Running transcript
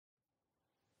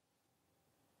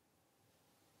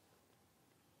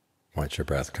Watch your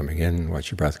breath coming in,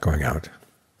 watch your breath going out.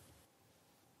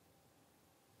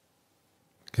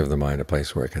 Give the mind a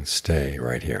place where it can stay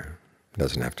right here. It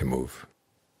doesn't have to move.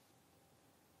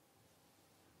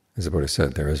 As the Buddha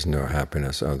said, there is no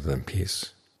happiness other than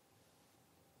peace.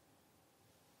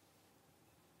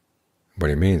 What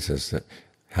he means is that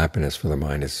happiness for the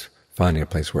mind is finding a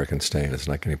place where it can stay and it's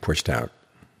not getting pushed out.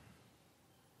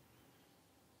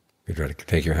 You try to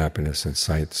take your happiness in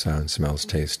sight, sound, smells,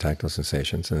 taste, tactile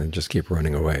sensations, and then just keep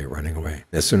running away, running away.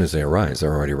 As soon as they arise,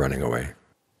 they're already running away.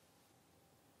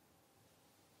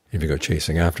 If you go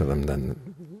chasing after them,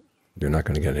 then you're not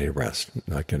going to get any rest,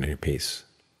 not get any peace.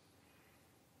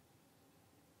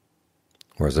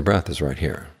 Whereas the breath is right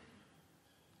here.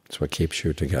 It's what keeps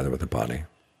you together with the body.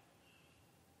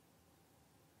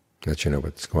 Lets you know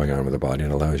what's going on with the body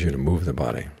and allows you to move the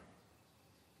body.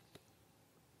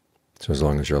 So as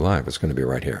long as you're alive, it's going to be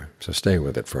right here. So stay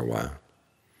with it for a while.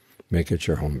 Make it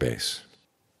your home base.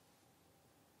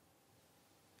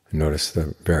 Notice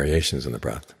the variations in the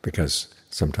breath, because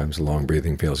sometimes long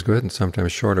breathing feels good and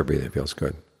sometimes shorter breathing feels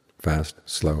good. Fast,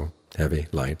 slow, heavy,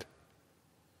 light.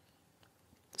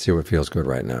 See what feels good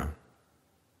right now.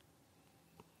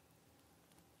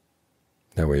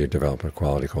 That way you develop a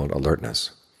quality called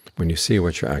alertness. When you see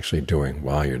what you're actually doing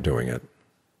while you're doing it,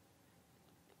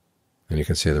 and you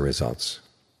can see the results.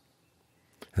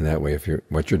 And that way, if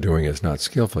what you're doing is not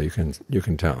skillful, you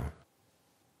can tell.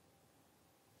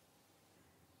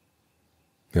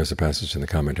 There's a passage in the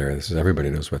commentary that says everybody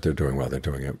knows what they're doing while they're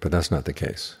doing it, but that's not the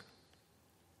case.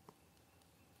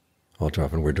 All too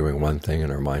often we're doing one thing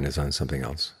and our mind is on something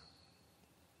else.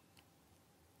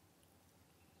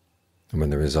 And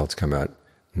when the results come out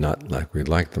not like we'd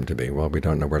like them to be, well, we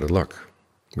don't know where to look.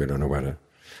 We don't know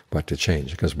what to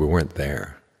change, because we weren't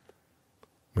there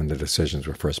when the decisions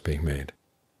were first being made.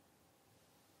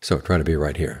 So try to be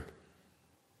right here.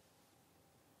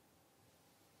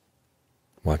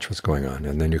 Watch what's going on,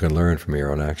 and then you can learn from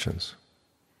your own actions.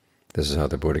 This is how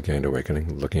the Buddha gained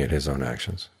awakening, looking at his own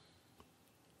actions.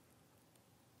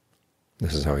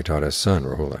 This is how he taught his son,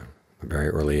 Rahula, at a very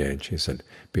early age. He said,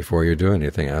 before you do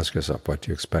anything, ask yourself what do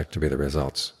you expect to be the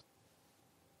results.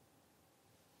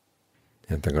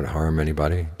 If they're going to harm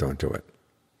anybody, don't do it.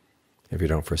 If you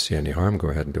don't foresee any harm, go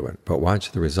ahead and do it. But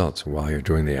watch the results while you're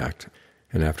doing the act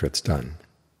and after it's done.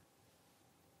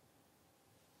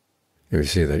 If you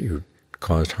see that you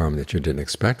caused harm that you didn't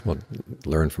expect, well,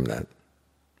 learn from that.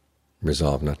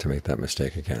 Resolve not to make that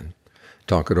mistake again.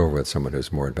 Talk it over with someone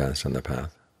who's more advanced on the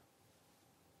path.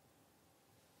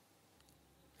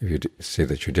 If you see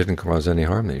that you didn't cause any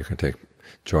harm, then you can take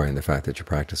joy in the fact that you're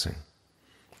practicing.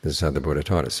 This is how the Buddha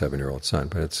taught his 7-year-old son,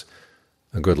 but it's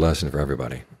a good lesson for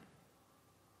everybody.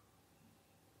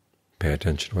 Pay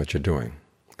attention to what you're doing,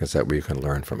 because that way you can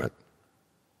learn from it.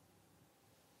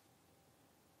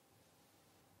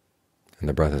 And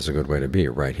the breath is a good way to be,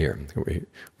 right here.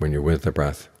 When you're with the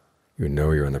breath, you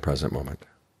know you're in the present moment.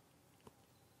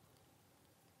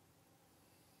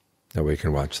 That way you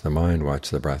can watch the mind, watch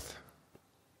the breath,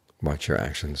 watch your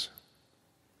actions.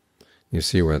 You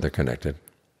see where they're connected,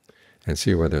 and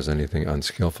see where there's anything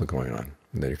unskillful going on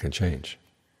that you can change.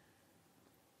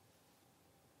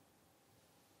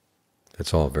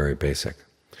 It's all very basic,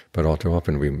 but all too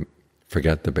often we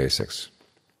forget the basics.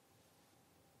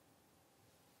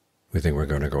 We think we're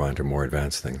going to go on to more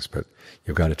advanced things, but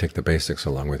you've got to take the basics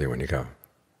along with you when you go.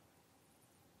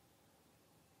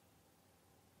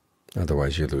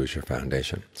 Otherwise you lose your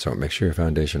foundation. So make sure your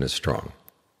foundation is strong.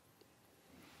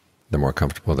 The more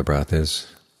comfortable the breath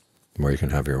is, the more you can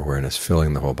have your awareness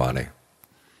filling the whole body,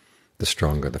 the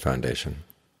stronger the foundation.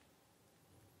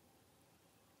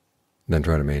 Then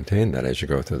try to maintain that as you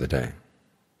go through the day.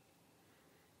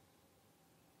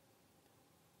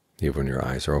 Even when your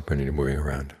eyes are open and you're moving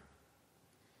around.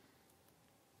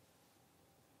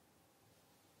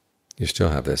 You still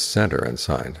have this center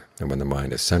inside, and when the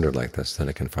mind is centered like this, then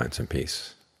it can find some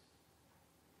peace.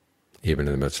 Even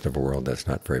in the midst of a world that's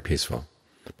not very peaceful,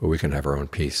 but we can have our own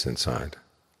peace inside.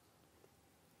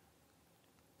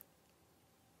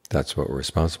 That's what we're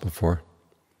responsible for.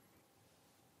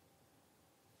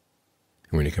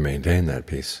 And when you can maintain that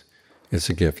peace, it's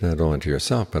a gift not only to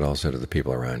yourself, but also to the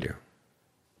people around you.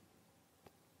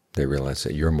 They realize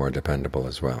that you're more dependable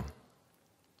as well.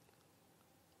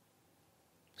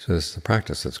 So this is a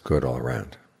practice that's good all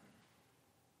around.